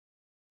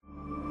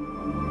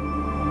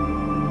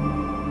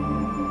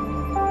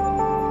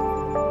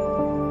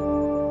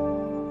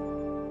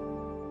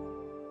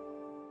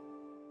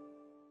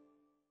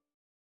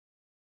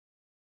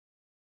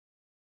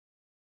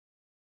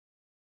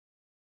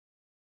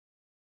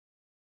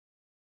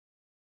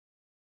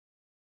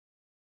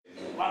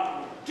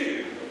1,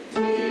 2.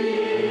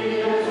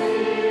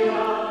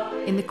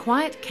 In the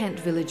quiet Kent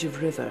village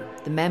of River,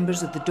 the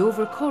members of the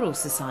Dover Choral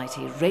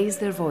Society raise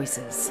their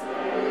voices.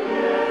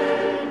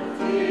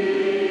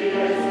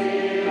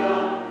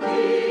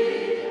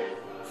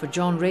 For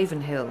John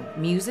Ravenhill,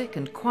 music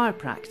and choir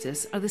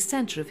practice are the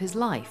centre of his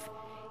life.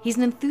 He's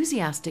an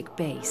enthusiastic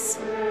bass.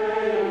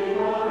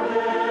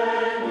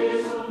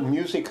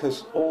 Music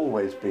has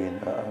always been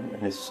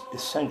an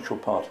essential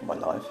part of my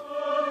life.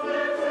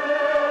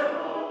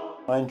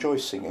 I enjoy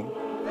singing.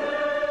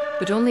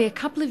 But only a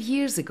couple of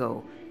years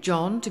ago,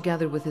 John,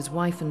 together with his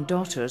wife and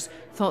daughters,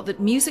 thought that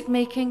music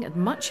making and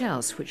much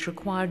else which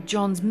required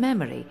John's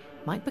memory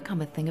might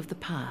become a thing of the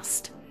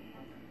past.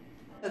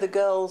 The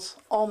girls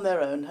on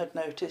their own had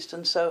noticed,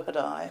 and so had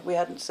I, we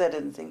hadn't said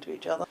anything to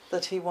each other,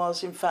 that he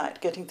was in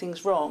fact getting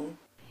things wrong.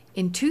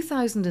 In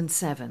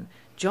 2007,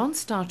 John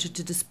started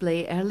to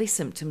display early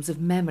symptoms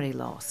of memory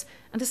loss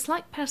and a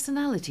slight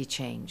personality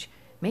change,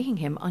 making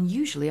him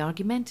unusually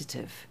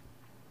argumentative.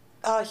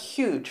 Our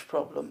huge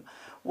problem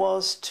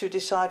was to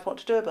decide what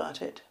to do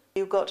about it.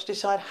 You've got to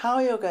decide how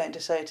you're going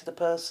to say to the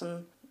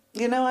person,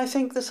 you know, I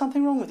think there's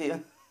something wrong with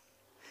you.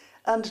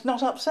 And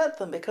not upset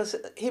them, because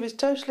he was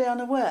totally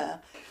unaware.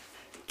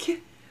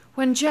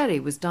 When Jerry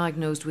was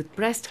diagnosed with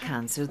breast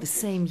cancer the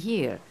same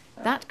year,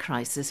 that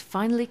crisis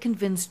finally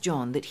convinced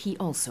John that he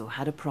also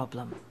had a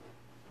problem.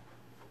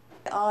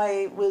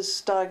 I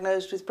was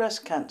diagnosed with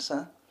breast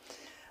cancer,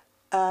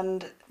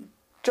 and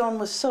John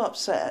was so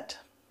upset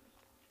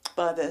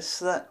by this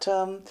that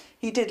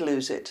he did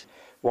lose it.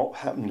 What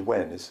happened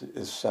when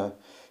is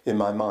in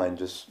my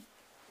mind, is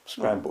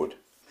scrambled.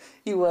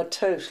 You were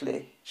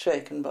totally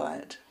shaken by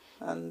it,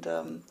 and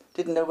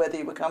didn't know whether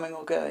you were coming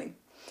or going.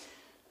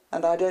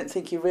 And I don't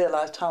think you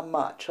realised how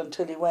much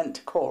until you went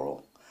to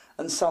choral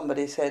and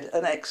somebody said,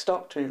 an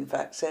ex-doctor in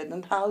fact said,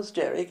 and how's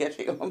Jerry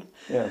getting on?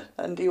 Yeah.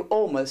 And you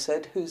almost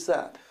said, who's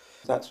that?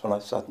 That's when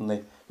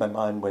my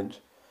mind went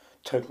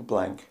total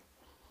blank.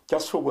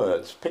 Just for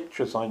words,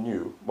 pictures I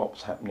knew what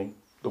was happening,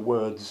 the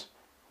words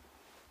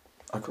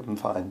I couldn't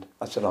find.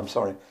 I said, I'm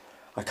sorry,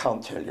 I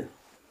can't tell you.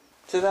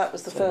 So that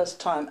was the first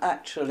time,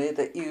 actually,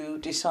 that you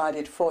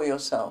decided for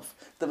yourself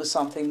there was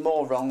something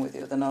more wrong with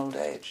you than old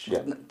age.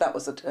 Yeah. That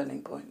was the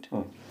turning point.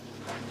 Mm.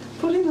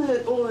 Putting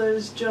all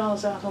those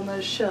jars out on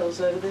those shelves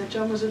over there,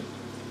 John, was a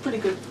pretty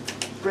good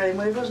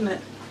brainwave, wasn't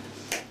it?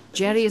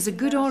 Jerry is a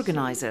good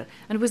organiser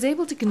and was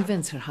able to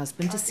convince her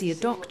husband to see a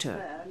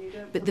doctor.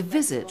 But the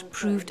visit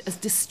proved as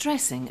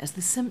distressing as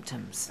the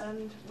symptoms.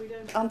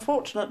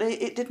 Unfortunately,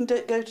 it didn't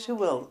go too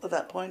well at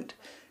that point,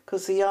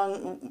 because the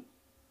young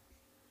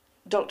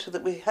doctor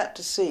that we had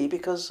to see,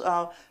 because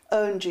our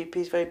own GP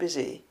is very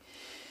busy,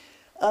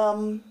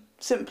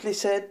 simply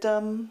said,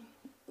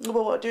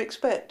 well, what do you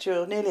expect?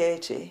 You're nearly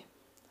 80,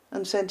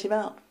 and sent him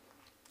out,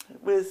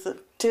 with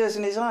tears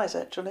in his eyes,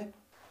 actually.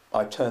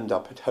 I turned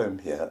up at home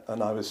here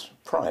and I was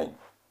crying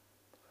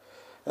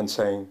and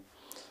saying,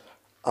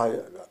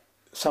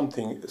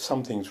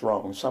 something's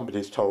wrong.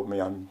 Somebody's told me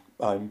I'm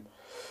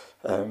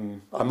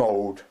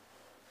old,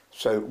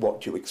 so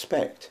what do you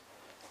expect?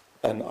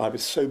 And I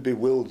was so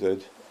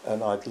bewildered,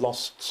 and I'd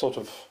lost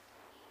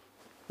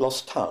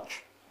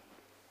touch.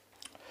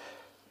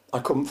 I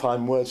couldn't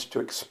find words to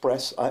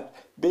express.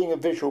 Being a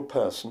visual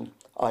person,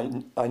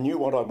 I knew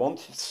what I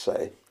wanted to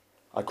say.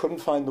 I couldn't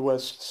find the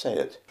words to say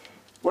it.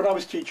 When I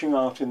was teaching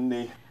art in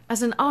the...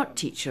 As an art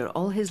teacher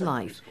all his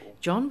life,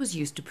 John was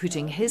used to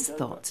putting his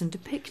thoughts into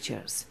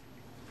pictures.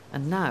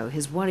 And now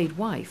his worried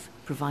wife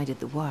provided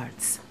the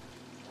words.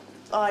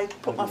 I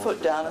put my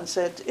foot down and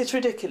said, it's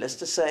ridiculous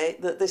to say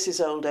that this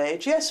is old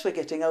age. Yes, we're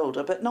getting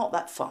older, but not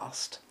that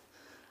fast.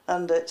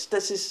 And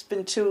this has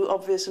been too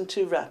obvious and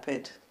too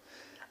rapid.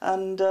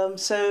 And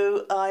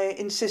so I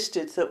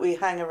insisted that we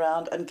hang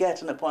around and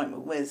get an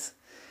appointment with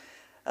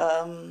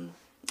our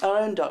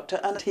own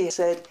doctor. And he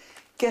said,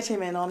 get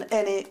him in on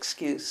any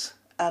excuse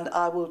and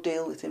I will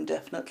deal with him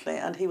definitely.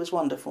 And he was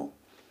wonderful.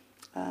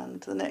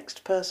 And the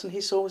next person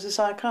he saw was a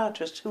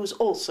psychiatrist who was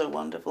also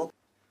wonderful.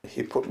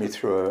 He put me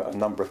through a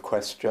number of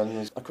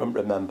questions. I couldn't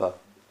remember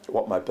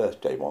what my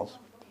birthday was.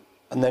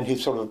 And then he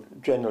sort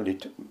of generally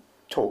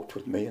talked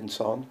with me and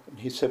so on. And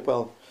he said,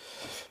 well,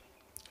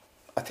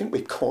 I think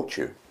we caught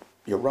you.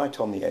 You're right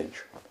on the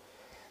edge.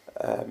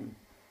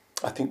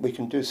 I think we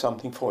can do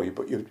something for you,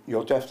 but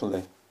you're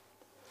definitely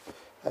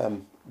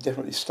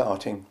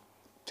starting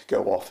to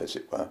go off, as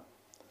it were.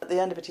 At the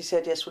end of it he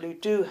said, yes, well, you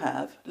do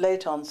have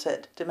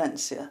late-onset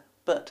dementia,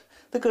 but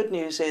the good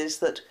news is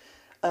that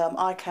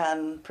I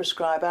can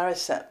prescribe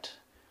Aricept,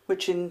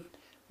 which should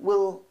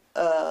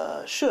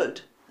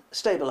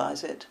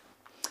stabilise it.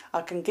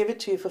 I can give it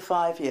to you for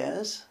 5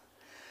 years,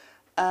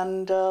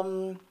 and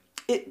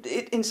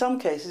in some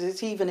cases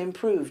it's even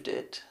improved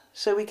it.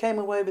 So we came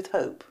away with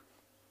hope.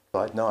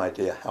 I had no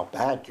idea how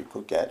bad you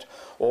could get,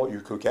 or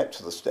you could get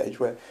to the stage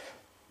where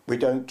we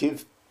don't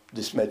give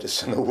this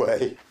medicine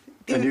away.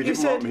 And you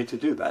didn't want me to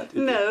do that, did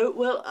you? No,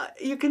 well,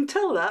 you can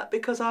tell that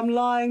because I'm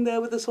lying there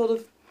with a sort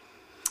of,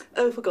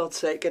 oh, for God's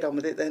sake, get on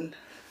with it then.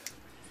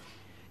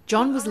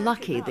 John was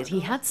lucky that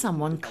he had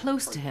someone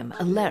close to him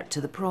alert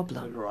to the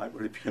problem. Right,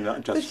 well, if you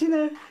can just... But you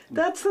know,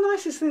 that's the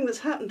nicest thing that's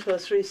happened to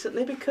us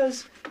recently,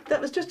 because that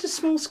was just a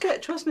small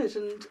sketch, wasn't it?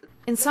 And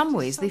in some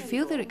ways, they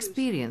feel their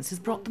experience has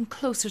brought them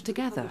closer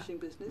together.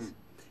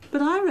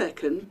 But I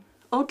reckon,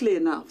 oddly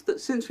enough,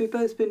 that since we've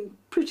both been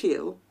pretty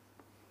ill,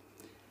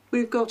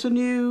 we've got a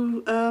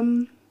new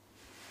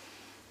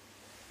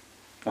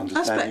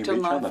aspect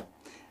on life. Other.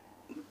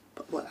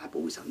 Well, I've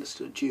always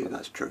understood you. Well,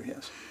 that's true,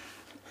 yes.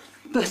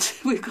 But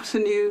we've got a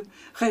new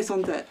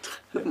raison d'être,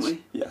 haven't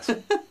we? Yes,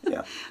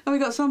 yeah. And we've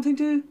got something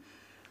to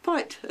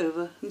fight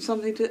over and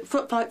something to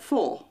fight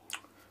for.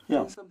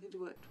 Yeah. And something to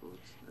work towards.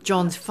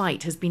 John's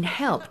fight has been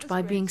helped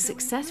by being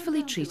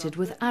successfully treated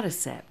with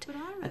Aricept,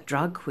 a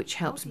drug which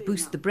helps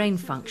boost the brain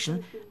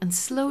function and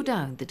slow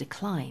down the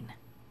decline.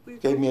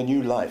 It gave me a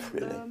new life,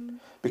 really,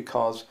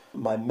 because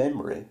my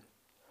memory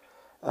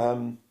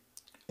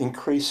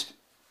increased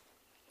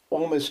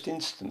almost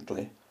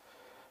instantly,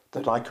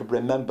 that I could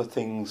remember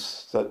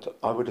things that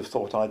I would have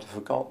thought I'd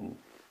forgotten,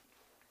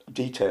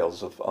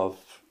 details of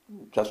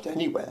just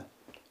anywhere.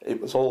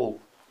 It was all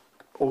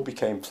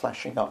became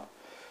flashing up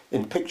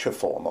in picture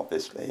form,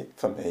 obviously,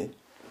 for me,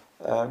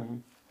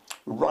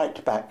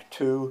 right back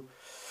to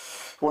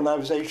when I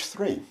was age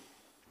 3.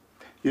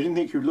 You didn't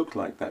think you looked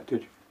like that,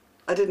 did you?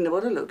 I didn't know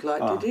what I looked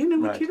like. Did you know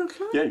what you looked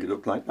like? Yeah, you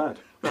looked like that.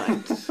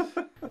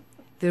 Right.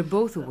 They're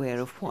both aware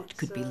of what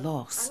could be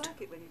lost.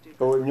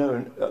 Well, we've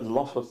known a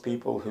lot of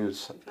people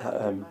whose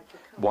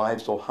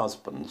wives or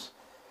husbands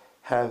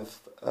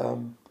have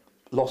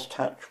lost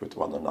touch with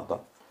one another.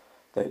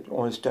 They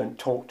almost don't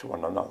talk to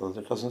one another.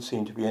 There doesn't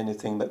seem to be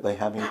anything that they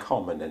have in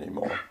common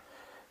anymore.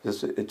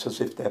 It's as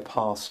if their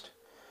past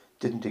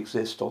didn't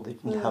exist or they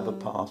didn't have a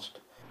past.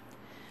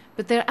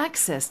 But their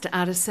access to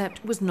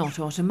Aricept was not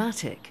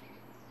automatic.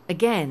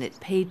 Again, it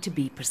paid to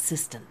be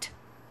persistent.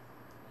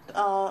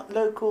 Our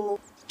local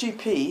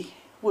GP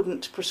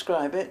wouldn't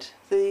prescribe it.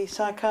 The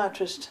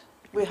psychiatrist,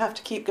 we have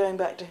to keep going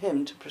back to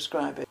him to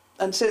prescribe it.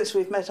 And since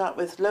we've met up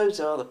with loads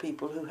of other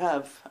people who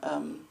have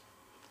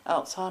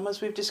Alzheimer's,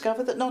 we've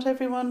discovered that not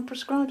everyone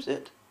prescribes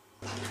it.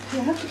 You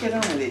have to get on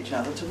with each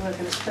other to work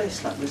in a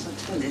space like this, I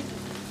tell you.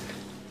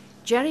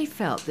 Jerry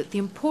felt that the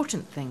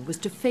important thing was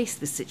to face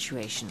the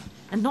situation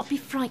and not be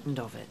frightened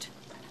of it.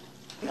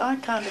 I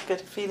kind of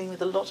get a feeling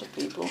with a lot of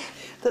people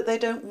that they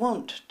don't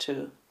want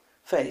to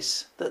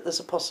face that there's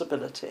a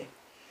possibility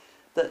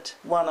that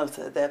one of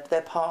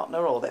their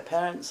partner or their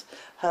parents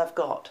have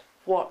got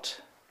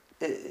what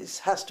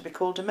has to be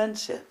called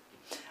dementia,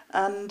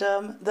 and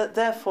that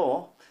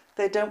therefore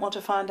they don't want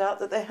to find out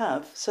that they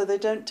have, so they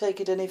don't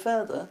take it any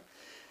further.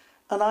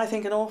 And I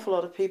think an awful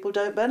lot of people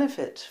don't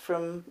benefit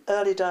from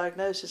early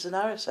diagnosis and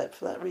Aricept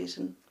for that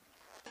reason.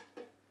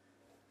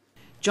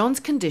 John's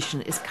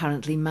condition is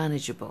currently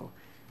manageable,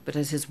 but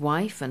as his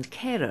wife and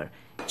carer,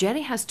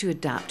 Jerry has to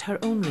adapt her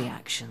own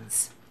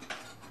reactions.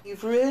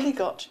 You've really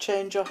got to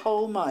change your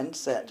whole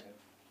mindset.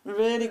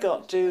 Really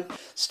got to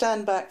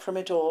stand back from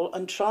it all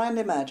and try and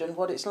imagine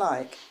what it's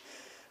like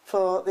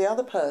for the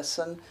other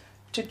person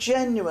to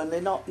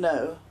genuinely not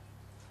know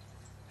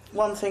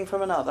one thing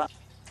from another.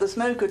 There's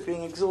no good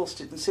being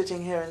exhausted and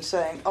sitting here and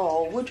saying,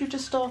 oh, would you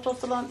just start off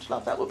the lunch,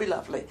 love? That would be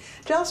lovely.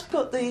 Just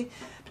put the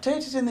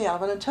potatoes in the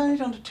oven and turn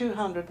it on to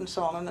 200 and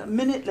so on. And a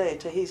minute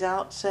later he's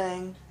out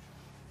saying,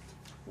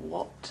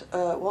 what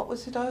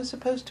was it I was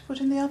supposed to put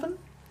in the oven?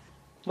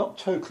 Not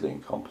totally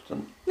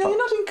incompetent. No, you're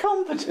not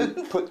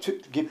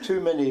incompetent. Give too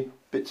many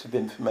bits of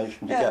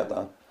information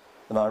together,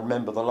 and I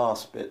remember the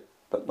last bit,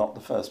 but not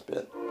the first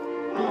bit.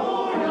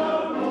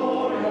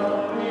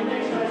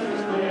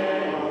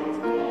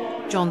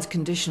 John's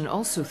condition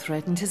also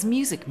threatened his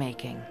music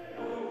making.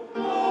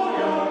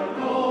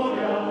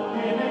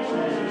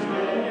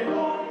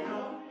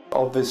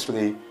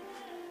 Obviously,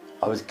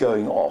 I was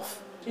going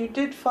off. You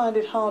did find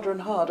it harder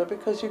and harder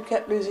because you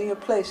kept losing your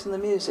place in the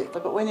music,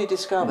 but when you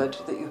discovered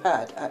that you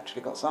had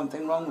actually got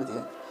something wrong with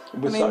you... It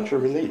was such a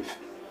relief.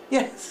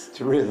 Yes.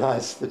 To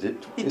realise that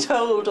it... He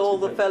told all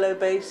the fellow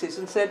bassists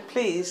and said,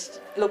 please,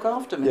 look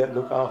after me. Yeah,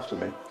 look after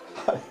me.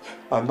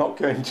 I'm not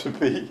going to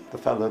be the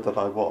fellow that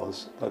I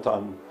was, but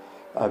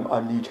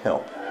I need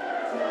help.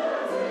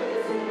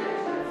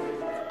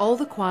 All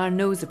the choir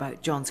knows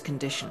about John's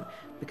condition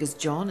because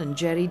John and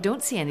Jerry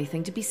don't see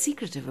anything to be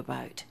secretive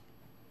about.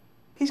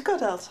 He's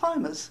got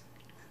Alzheimer's.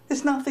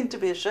 There's nothing to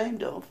be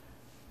ashamed of.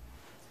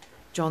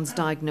 John's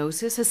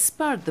diagnosis has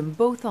spurred them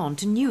both on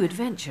to new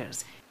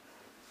adventures,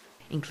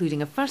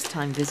 including a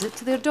first-time visit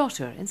to their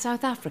daughter in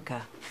South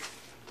Africa.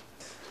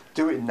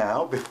 Do it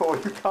now before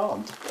you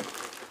can't.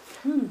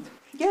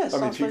 Yes, I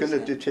mean, if you're going to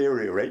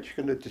deteriorate,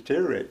 you're going to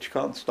deteriorate. You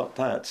can't stop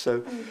that.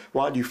 So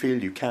while you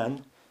feel you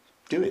can,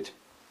 do it.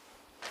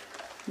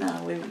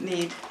 Now we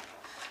need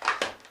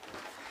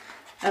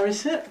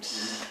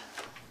Aricept.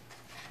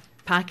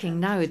 Packing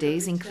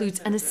nowadays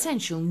includes an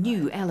essential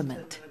new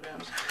element.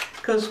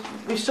 Because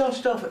we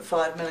started off at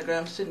 5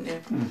 milligrams, didn't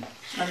you?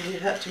 And you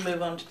had to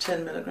move on to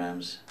 10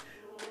 milligrams.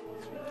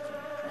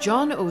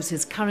 John owes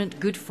his current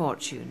good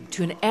fortune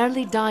to an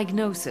early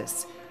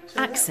diagnosis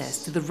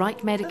access to the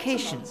right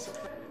medication,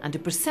 and a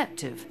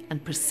perceptive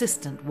and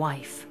persistent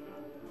wife.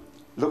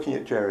 Looking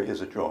at Jerry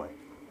is a joy,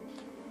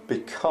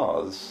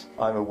 because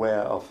I'm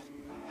aware of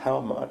how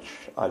much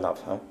I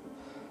love her,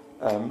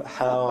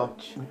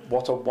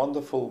 what a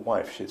wonderful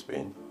wife she's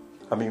been.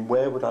 I mean,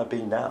 where would I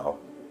be now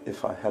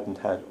if I hadn't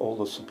had all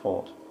the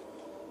support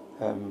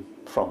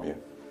from you?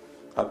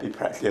 I'd be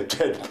practically a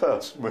dead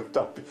person, wouldn't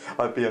I?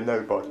 I'd be a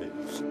nobody.